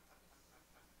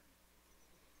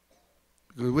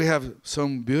 Because we have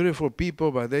some beautiful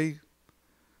people, but they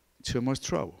too much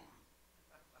trouble.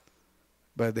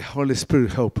 But the Holy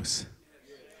Spirit help us.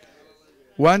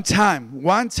 One time,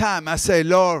 I say,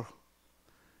 Lord,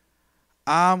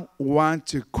 I want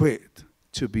to quit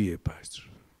to be a pastor.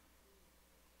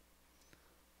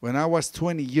 When I was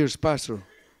 20 years pastor,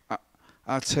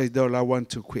 I'd say, Lord, I want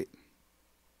to quit.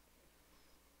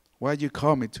 Why you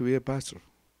call me to be a pastor?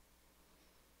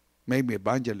 Make me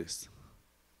evangelist.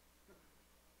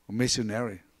 Or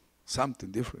missionary.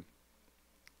 Something different.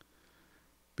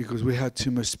 Because we had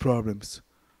too much problems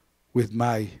with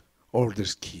my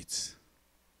oldest kids.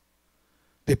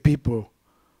 The people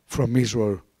from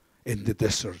Israel in the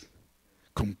desert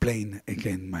complain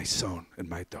against my son and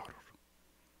my daughter.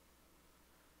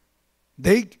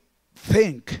 They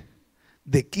think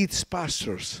the kids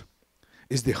pastors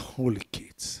is the holy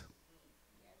kids.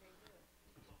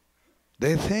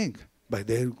 They think, but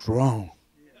they're wrong.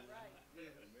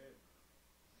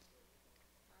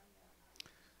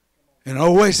 And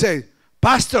always say,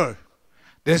 Pastor,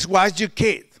 this was your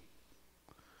kid.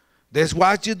 This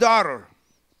was your daughter.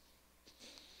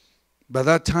 By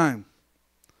that time,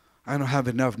 I don't have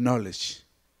enough knowledge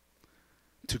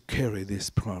to carry these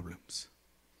problems.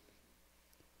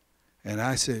 And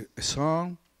I say,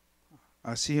 son,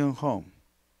 I see you home.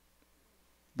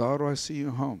 Daughter, I see you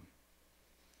home.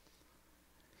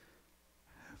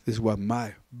 This was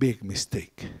my big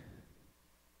mistake.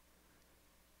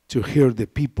 To hear the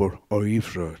people of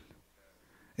Israel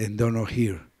and do not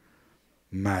hear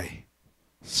my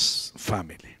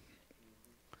family.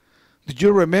 Did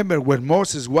you remember when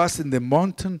Moses was in the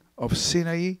mountain of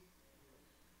Sinai?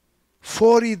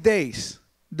 40 days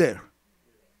there.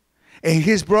 And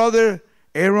his brother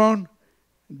Aaron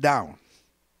down.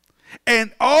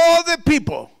 And all the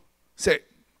people say,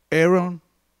 Aaron,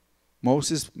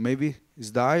 Moses maybe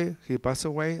is died, he passed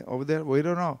away over there, we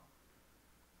don't know.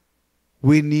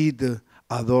 We need to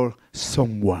adore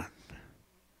someone.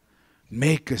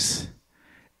 Make us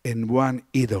in one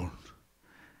idol.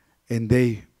 And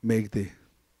they make the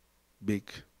big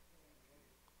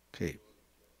cave.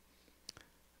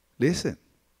 Listen.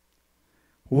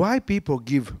 Why people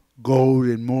give gold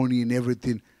and money and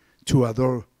everything to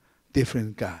adore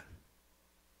different God?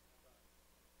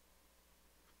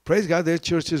 Praise God, their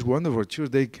church is wonderful.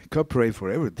 Church, they cooperate for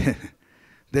everything.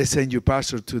 They send you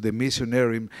pastor to the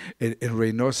missionary in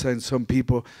Reynosa and some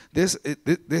people. This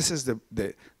is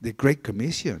the Great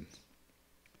Commission.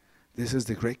 This is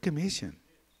the Great Commission.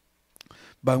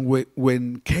 But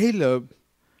when Caleb,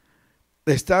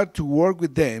 they start to work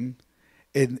with them,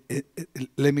 and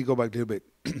let me go back a little bit.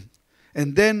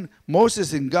 And then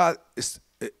Moses and God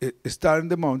start in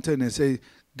the mountain and say,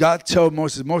 God told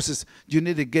Moses, you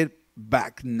need to get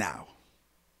back now.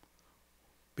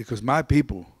 Because my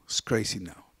people is crazy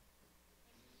now.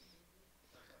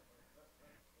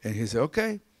 And he said,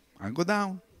 okay, I'll go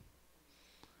down.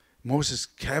 Moses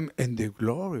came in the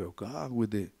glory of God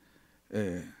with the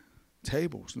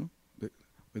tables, no?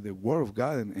 With the word of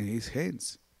God in his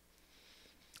hands.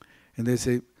 And they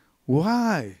say,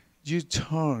 why you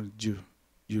turn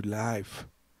your life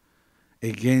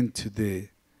again to the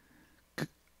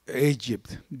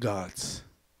Egypt gods?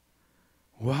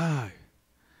 Why?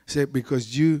 Say,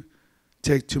 because you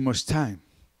take too much time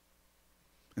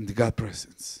in the God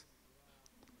presence.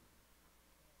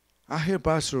 I hear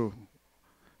Pastor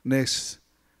next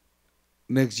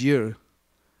year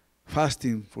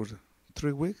fasting for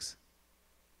 3 weeks.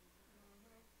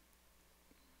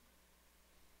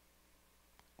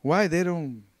 Why they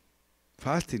don't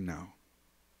fasting now?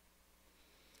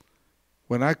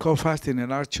 When I call fasting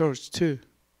in our church too,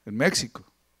 in Mexico,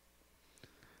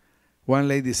 one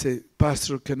lady said,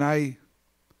 Pastor, can I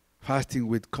fasting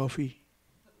with coffee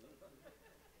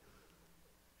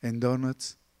and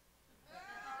donuts?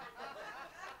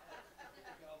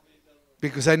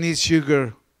 Because I need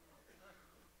sugar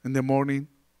in the morning.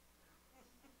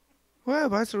 Well,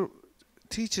 Pastor,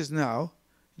 teaches now,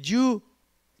 you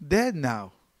dead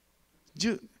now.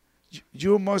 You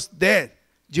almost dead.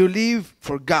 You live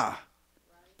for God.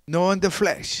 Not in the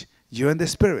flesh. You in the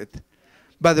spirit.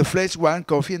 But the flesh want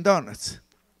coffee and donuts.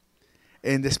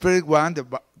 And the spirit want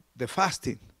the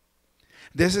fasting.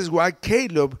 This is why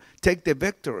Caleb take the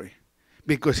victory.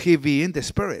 Because he be in the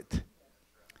spirit.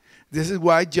 This is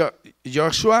why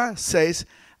Joshua says,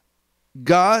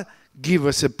 God give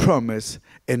us a promise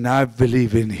and I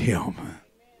believe in him.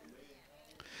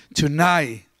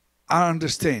 Tonight, I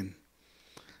understand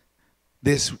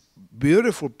there's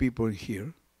beautiful people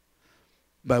here,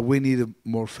 but we need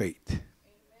more faith.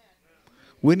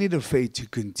 We need a faith to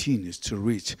continue to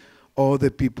reach all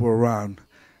the people around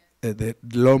the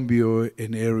Lombio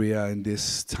and area in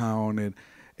this town and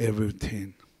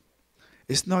everything.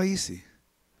 It's not easy.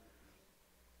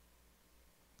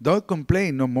 Don't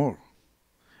complain no more.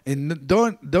 And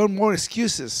don't more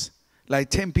excuses like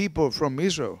 10 people from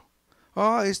Israel.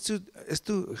 Oh, it's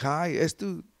too high, it's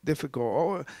too difficult,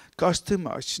 oh, it costs too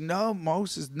much. No,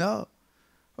 Moses, no.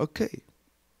 Okay.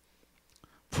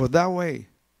 For that way,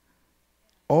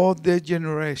 all their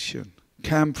generation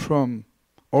came from,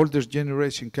 older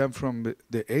generation came from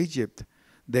the Egypt,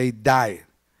 they died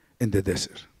in the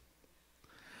desert.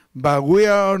 But we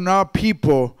are not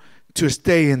people to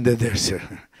stay in the desert.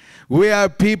 We are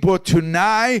people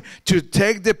tonight to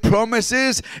take the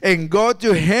promises and go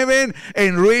to heaven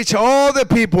and reach all the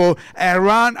people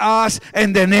around us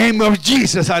in the name of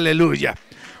Jesus. Hallelujah.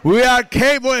 We are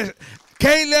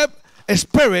Caleb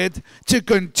spirit to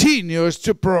continue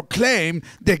to proclaim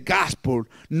the gospel,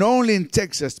 not only in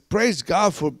Texas. Praise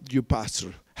God for you,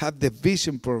 Pastor. Have the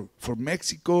vision for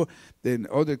Mexico and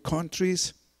other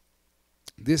countries.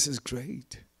 This is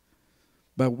great.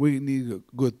 But we need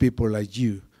good people like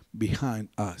you behind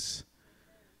us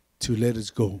to let us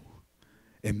go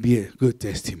and be good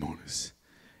testimonies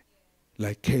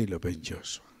like Caleb and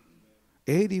Joshua.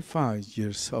 85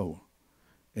 years old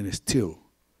and still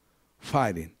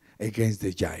fighting against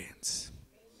the giants.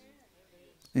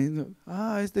 And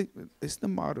it's the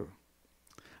motto.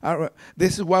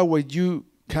 This is why when you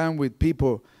come with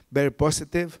people very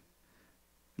positive,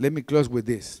 let me close with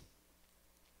this.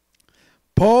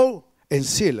 Paul and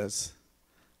Silas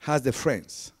has the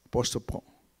friends, Apostle Paul.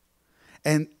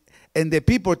 And the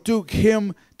people took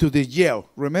him to the jail.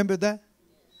 Remember that?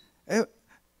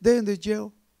 They're in the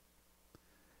jail.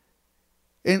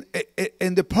 And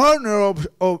the partner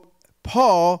of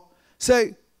Paul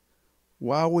say,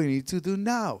 what we need to do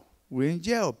now? We're in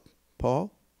jail,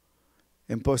 Paul.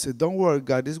 And Paul said, don't worry,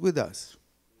 God is with us.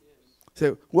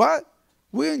 Say, what?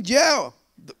 We're in jail.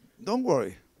 Don't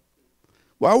worry.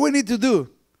 What we need to do?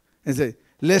 And say,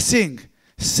 let's sing.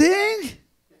 Sing?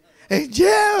 In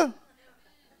jail?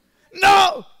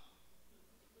 No!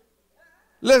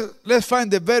 Let's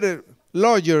find a better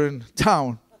lawyer in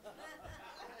town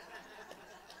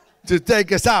to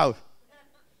take us out.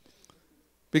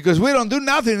 Because we don't do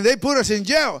nothing. They put us in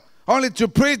jail only to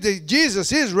preach that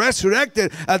Jesus is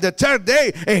resurrected at the third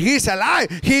day and he's alive.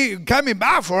 He coming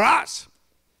back for us.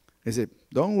 He said,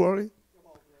 don't worry.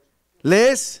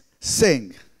 Let's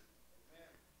sing.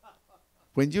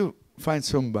 When you find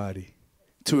somebody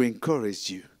to encourage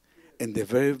you in the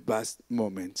very best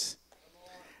moments,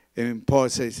 and Paul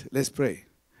says, let's pray.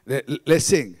 Let's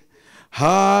sing.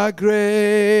 How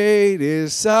great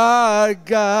is our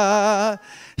God.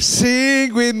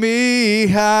 Sing with me,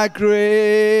 how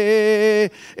great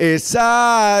is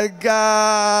our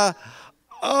God.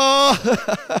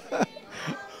 Oh.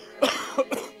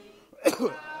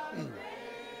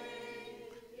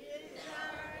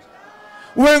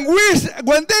 When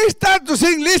they start to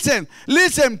sing, listen,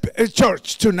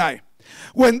 church, tonight.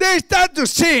 When they start to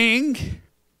sing,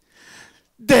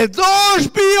 the doors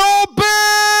be open.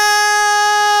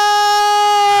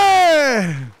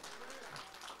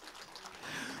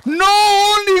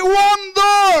 No only one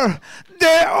door.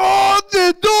 All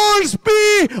the doors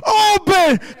be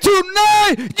open.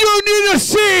 Tonight you need to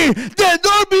see the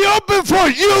door be open for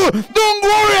you. Don't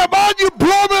worry about your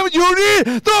problem you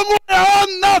need. Don't worry about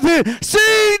nothing.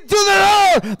 Sing to the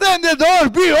Lord. Then the doors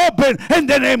be open in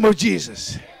the name of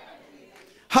Jesus.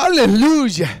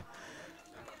 Hallelujah.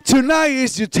 Tonight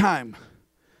is your time.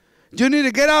 You need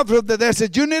to get out of the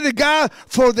desert. You need to go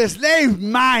for the slave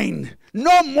mind.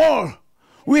 No more.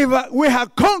 We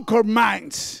have conquered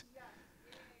minds.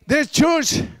 The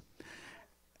church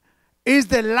is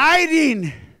the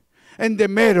lighting in the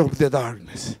middle of the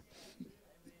darkness.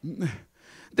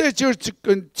 The church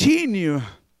continue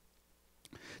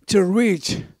to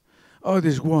reach all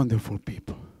these wonderful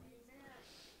people.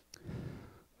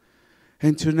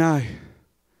 And tonight,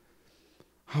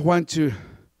 I want to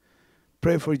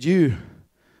pray for you,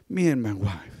 me and my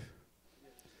wife.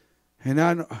 And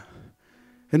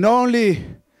only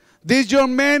this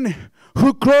young man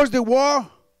who crossed the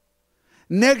wall,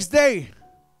 next day,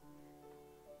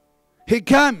 he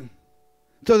came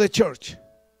to the church.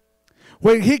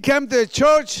 When he came to the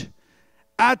church,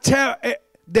 I tell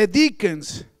the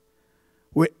deacons,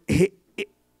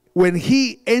 when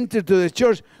he entered to the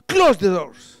church, close the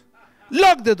doors,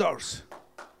 lock the doors.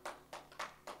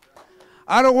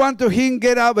 I don't want to him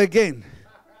get up again.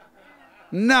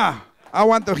 No, I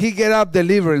want to he get up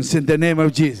deliverance in the name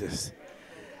of Jesus.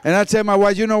 And I tell my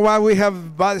wife, you know why we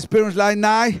have bad experience like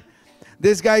night?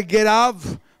 This guy get out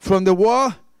from the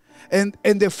wall, and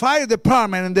the fire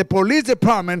department and the police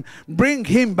department bring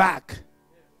him back.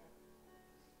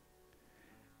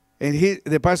 And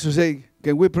the pastor say,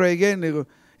 can we pray again? They go,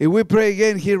 if we pray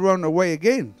again, he run away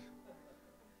again.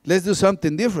 Let's do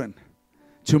something different.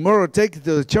 Tomorrow take it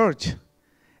to the church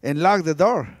and lock the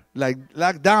door, like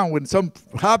lock down when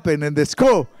something happened in the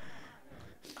school.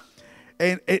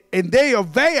 And they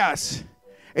obey us.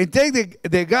 And take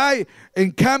the guy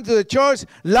and come to the church,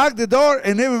 lock the door,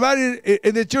 and everybody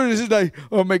in the church is like,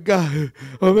 oh my God,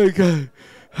 oh my God.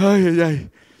 Ay, ay, ay.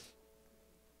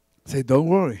 Say, don't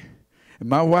worry. And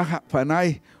my wife and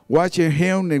I watching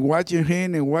him and watching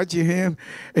him and watching him.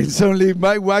 And suddenly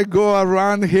my wife go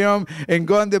around him and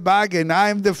go in the back, and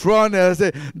I'm the front. And I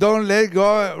say, don't let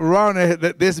go around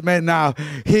this man now.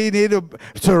 He need to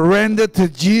surrender to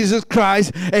Jesus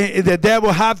Christ, and the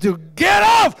devil have to get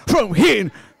off from him.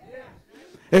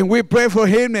 And we pray for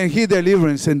him and he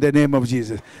deliverance in the name of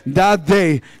Jesus. That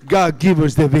day, God give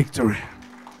us the victory.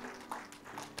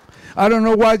 I don't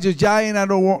know what's your giant. I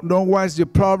don't know what's your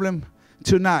problem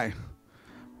tonight.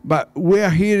 But we are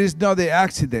here. It's not the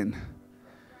accident.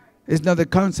 It's not the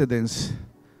coincidence.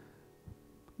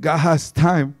 God has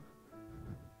time.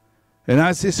 And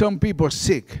I see some people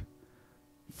sick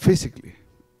physically.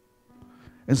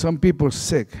 And some people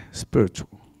sick spiritual.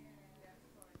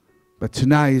 But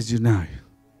tonight is your night.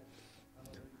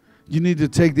 You need to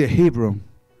take the Hebron,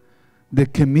 the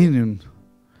communion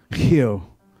hill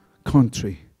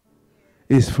country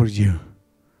is for you.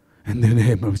 In the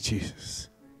name of Jesus.